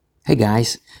Hey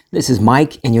guys, this is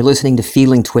Mike, and you're listening to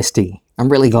Feeling Twisty. I'm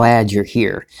really glad you're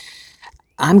here.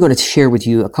 I'm going to share with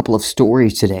you a couple of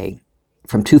stories today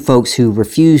from two folks who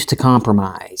refuse to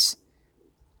compromise.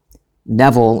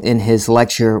 Neville, in his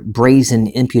lecture Brazen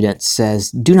Impudence, says,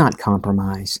 "Do not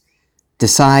compromise.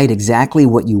 Decide exactly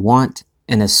what you want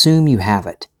and assume you have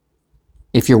it.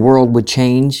 If your world would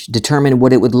change, determine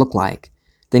what it would look like.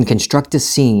 Then construct a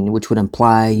scene which would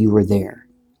imply you were there.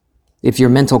 If your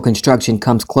mental construction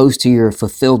comes close to your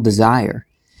fulfilled desire,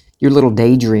 your little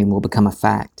daydream will become a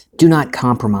fact. Do not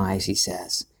compromise," he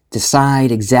says.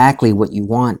 Decide exactly what you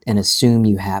want and assume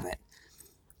you have it.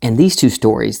 And these two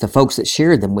stories, the folks that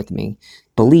shared them with me,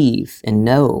 believe and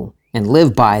know and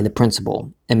live by the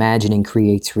principle, imagining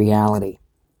creates reality.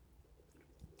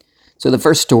 So the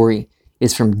first story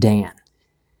is from Dan.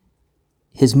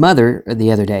 His mother, the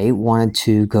other day, wanted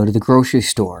to go to the grocery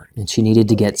store, and she needed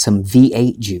to get some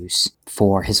V8 juice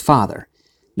for his father.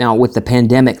 Now, with the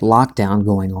pandemic lockdown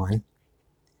going on,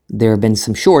 there have been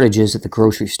some shortages at the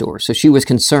grocery store, so she was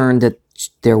concerned that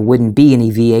there wouldn't be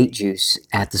any V8 juice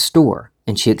at the store,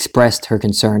 and she expressed her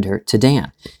concern to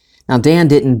Dan. Now, Dan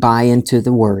didn't buy into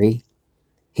the worry.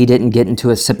 He didn't get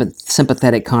into a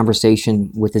sympathetic conversation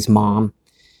with his mom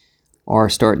or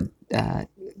start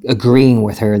agreeing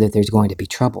with her that there's going to be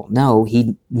trouble. No,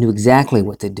 he knew exactly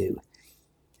what to do.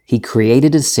 He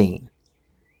created a scene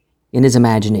in his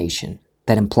imagination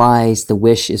that implies the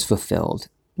wish is fulfilled.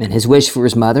 And his wish for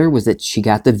his mother was that she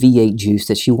got the V8 juice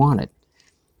that she wanted.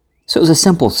 So it was a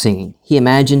simple scene. He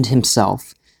imagined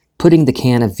himself putting the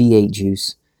can of V8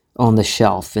 juice on the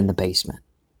shelf in the basement.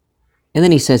 And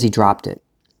then he says he dropped it.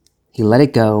 He let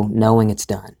it go, knowing it's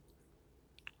done.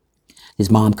 His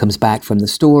mom comes back from the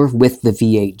store with the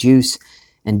V8 juice,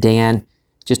 and Dan,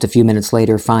 just a few minutes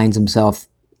later, finds himself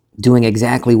doing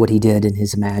exactly what he did in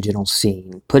his imaginal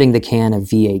scene, putting the can of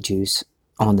V8 juice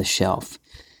on the shelf.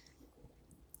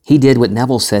 He did what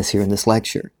Neville says here in this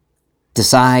lecture.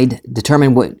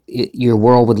 Determine what your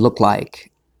world would look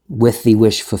like with the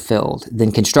wish fulfilled.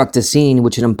 Then construct a scene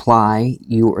which would imply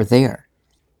you are there.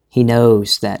 He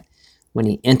knows that when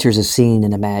he enters a scene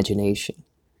in imagination,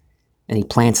 and he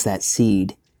plants that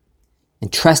seed,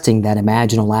 and trusting that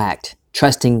imaginal act,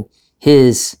 trusting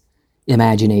his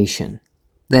imagination,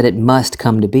 that it must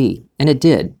come to be. And it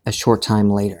did a short time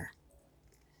later.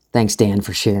 Thanks, Dan,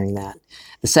 for sharing that.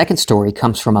 The second story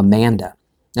comes from Amanda.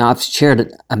 Now, I've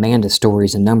shared Amanda's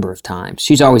stories a number of times.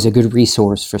 She's always a good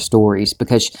resource for stories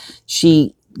because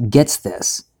she gets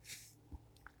this.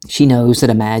 She knows that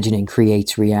imagining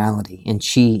creates reality, and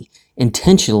she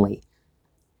intentionally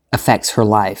affects her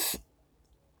life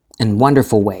in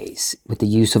wonderful ways with the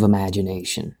use of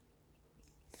imagination.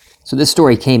 So this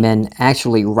story came in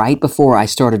actually right before I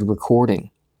started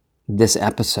recording this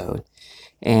episode.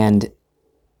 And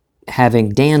having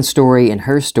Dan's story and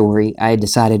her story, I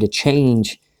decided to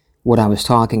change what I was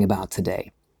talking about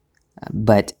today.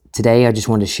 But today I just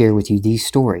wanted to share with you these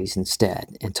stories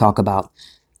instead and talk about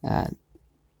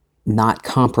not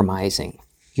compromising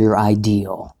your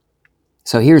ideal.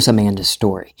 So here's Amanda's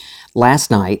story. Last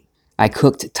night, I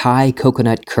cooked Thai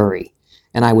coconut curry,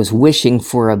 and I was wishing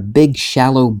for a big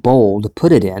shallow bowl to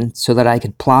put it in so that I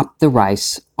could plop the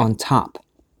rice on top.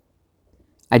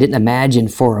 I didn't imagine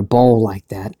for a bowl like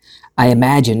that. I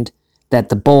imagined that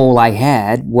the bowl I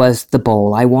had was the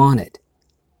bowl I wanted.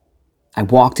 I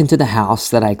walked into the house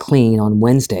that I clean on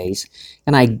Wednesdays,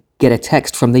 and I get a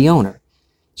text from the owner.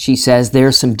 She says,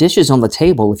 "There's some dishes on the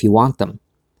table if you want them."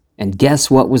 And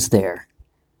guess what was there?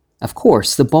 Of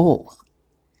course, the bowl.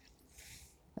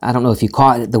 I don't know if you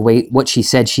caught what she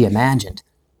said she imagined.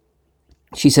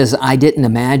 She says, "I didn't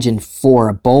imagine for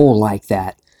a bowl like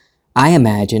that. I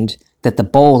imagined that the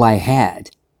bowl I had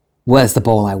was the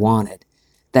bowl I wanted."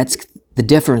 That's the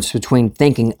difference between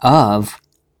thinking of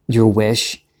your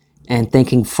wish and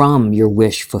thinking from your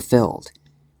wish fulfilled.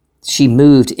 She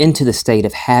moved into the state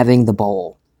of having the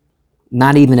bowl,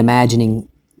 not even imagining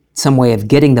some way of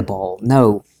getting the bowl.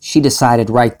 No, she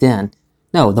decided right then,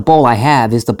 no, the bowl I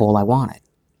have is the bowl I wanted.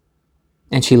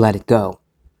 And she let it go.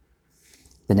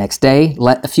 The next day,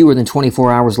 fewer than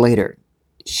 24 hours later,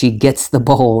 she gets the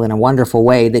bowl in a wonderful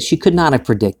way that she could not have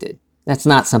predicted. That's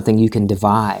not something you can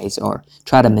devise or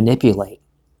try to manipulate.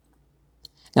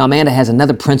 Now, Amanda has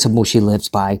another principle she lives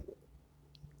by,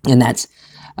 and that's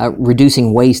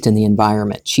reducing waste in the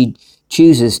environment. She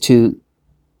chooses to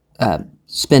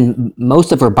spend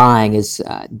most of her buying is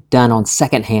done on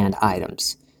secondhand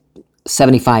items.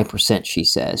 75%, she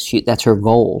says. That's her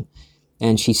goal,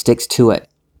 and she sticks to it.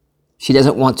 She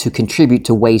doesn't want to contribute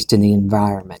to waste in the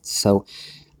environment. So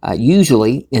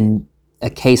usually in a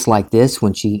case like this,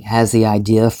 when she has the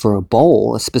idea for a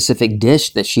bowl, a specific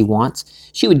dish that she wants,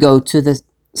 she would go to the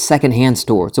secondhand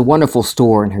store. It's a wonderful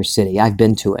store in her city. I've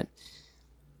been to it.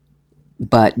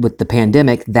 But with the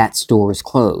pandemic, that store is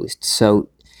closed. So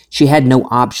she had no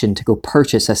option to go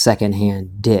purchase a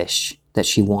secondhand dish that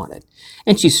she wanted.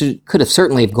 And she could have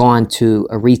certainly have gone to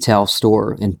a retail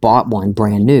store and bought one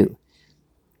brand new.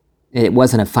 It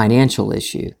wasn't a financial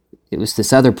issue. It was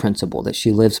this other principle that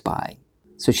she lives by.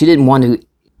 So she didn't want to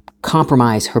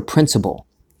compromise her principle.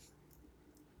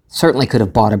 Certainly could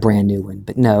have bought a brand new one,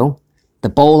 but no, the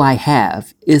bowl I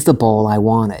have is the bowl I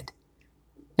wanted.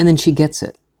 And then she gets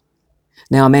it.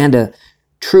 Now, Amanda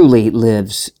truly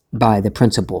lives by the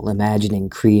principle, imagining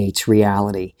creates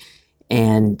reality.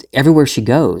 And everywhere she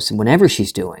goes, whenever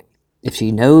she's doing, if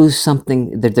she knows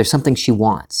something, that there's something she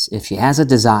wants, if she has a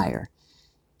desire,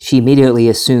 she immediately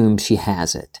assumes she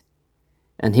has it.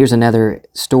 And here's another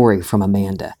story from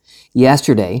Amanda.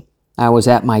 Yesterday, I was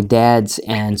at my dad's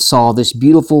and saw this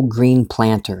beautiful green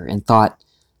planter and thought,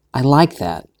 I like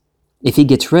that. If he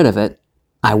gets rid of it,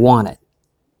 I want it.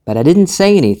 But I didn't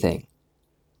say anything.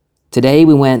 Today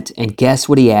we went, and guess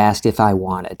what he asked if I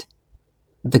wanted?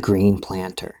 The green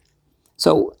planter.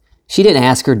 So she didn't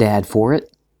ask her dad for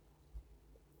it.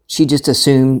 She just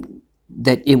assumed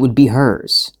that it would be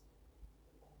hers.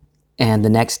 And the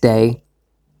next day,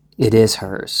 it is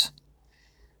hers.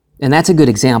 And that's a good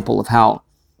example of how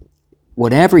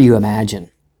whatever you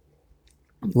imagine,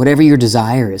 whatever your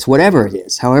desire is, whatever it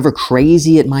is, however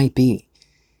crazy it might be,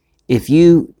 if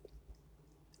you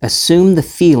assume the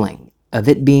feeling of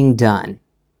it being done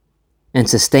and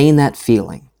sustain that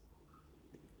feeling,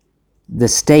 the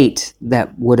state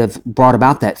that would have brought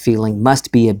about that feeling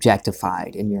must be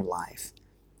objectified in your life.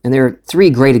 And there are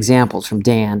 3 great examples from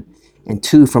Dan and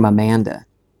 2 from Amanda,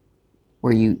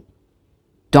 where you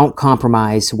don't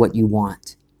compromise what you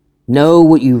want. Know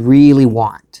what you really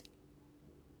want.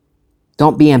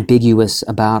 Don't be ambiguous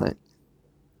about it.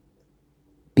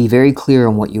 Be very clear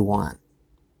on what you want.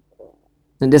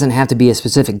 It doesn't have to be a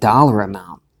specific dollar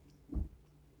amount.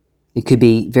 It could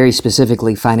be very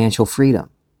specifically financial freedom.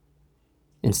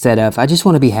 Instead of, I just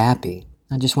want to be happy.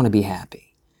 I just want to be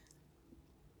happy.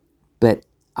 But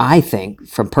I think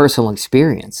from personal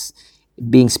experience,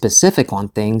 being specific on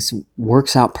things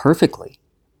works out perfectly.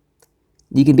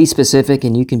 You can be specific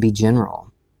and you can be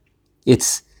general.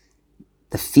 It's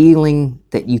the feeling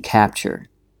that you capture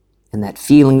and that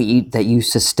feeling that you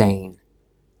sustain.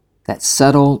 That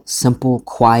subtle, simple,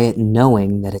 quiet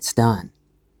knowing that it's done.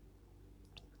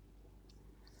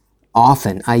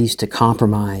 Often, I used to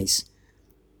compromise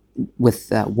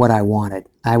with what I wanted.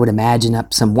 I would imagine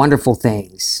up some wonderful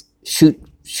things. Shoot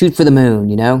for the moon,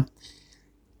 you know?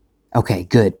 Okay,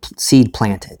 good. Seed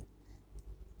planted.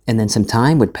 And then some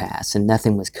time would pass and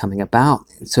nothing was coming about.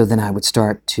 And so then I would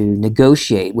start to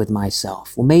negotiate with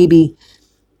myself. Well, maybe,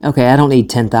 okay, I don't need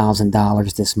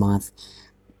 $10,000 this month.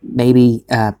 Maybe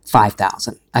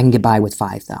 $5,000. I can get by with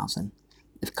 $5,000.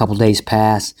 If a couple days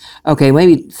pass, okay,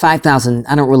 maybe $5,000.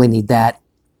 I don't really need that.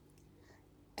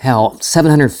 Hell,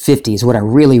 $750 is what I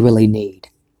really, really need.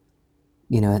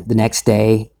 You know, the next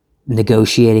day,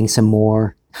 negotiating some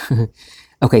more.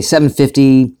 Okay,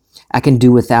 $750. I can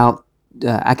do without.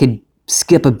 I could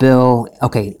skip a bill.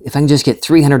 Okay, if I can just get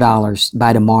 $300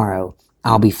 by tomorrow,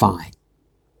 I'll be fine.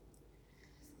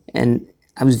 And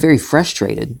I was very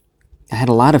frustrated. I had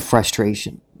a lot of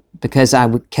frustration because I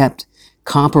kept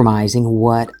compromising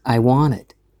what I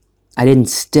wanted. I didn't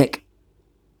stick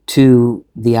to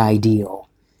the ideal.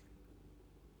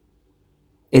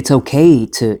 It's okay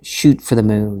to shoot for the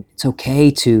moon. It's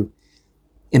okay to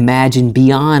imagine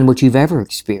beyond what you've ever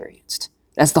experienced.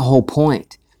 That's the whole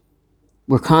point.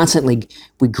 We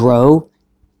grow,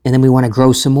 and then we want to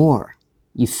grow some more.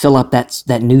 You fill up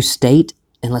that new state,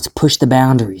 and let's push the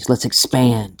boundaries. Let's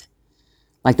expand.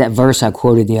 Like that verse I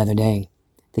quoted the other day,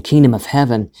 the kingdom of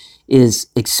heaven is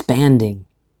expanding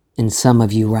in some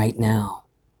of you right now.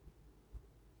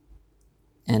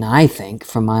 And I think,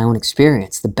 from my own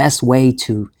experience, the best way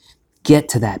to get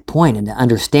to that point and to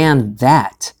understand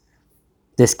that,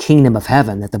 this kingdom of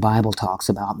heaven that the Bible talks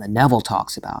about and that Neville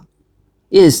talks about,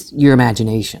 is your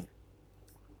imagination.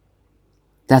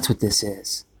 That's what this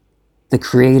is. The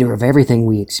creator of everything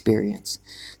we experience.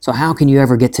 So how can you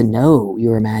ever get to know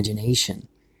your imagination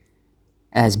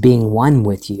as being one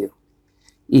with you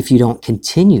if you don't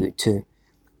continue to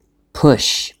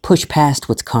push past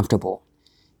what's comfortable?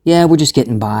 Yeah, we're just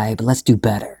getting by, but let's do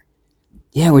better.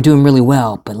 Yeah, we're doing really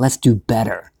well, but let's do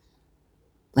better.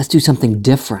 Let's do something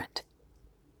different.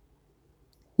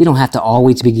 You don't have to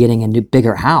always be getting a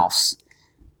bigger house.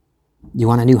 You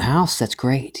want a new house? That's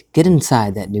great. Get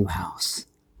inside that new house.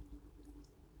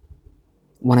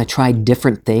 want to try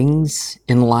different things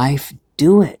in life,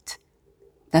 do it.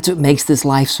 That's what makes this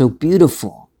life so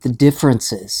beautiful. The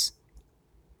differences,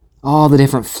 all the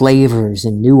different flavors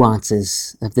and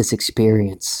nuances of this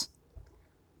experience.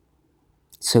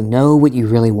 So know what you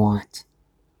really want.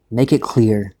 Make it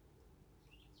clear.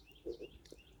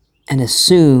 And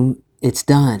assume it's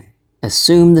done.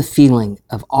 Assume the feeling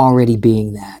of already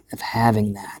being that, of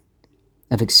having that,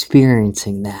 of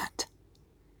experiencing that.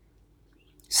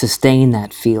 Sustain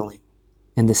that feeling.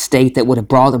 And the state that would have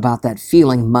brought about that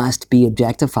feeling must be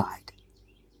objectified.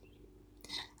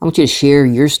 I want you to share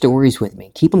your stories with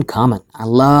me. Keep them coming. I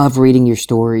love reading your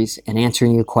stories and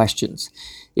answering your questions.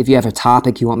 If you have a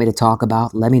topic you want me to talk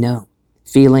about, let me know.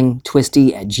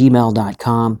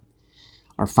 feelingtwisty@gmail.com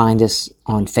or find us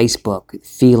on Facebook,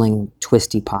 Feeling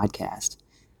Twisty Podcast.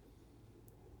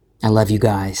 I love you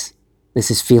guys.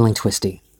 This is Feeling Twisty.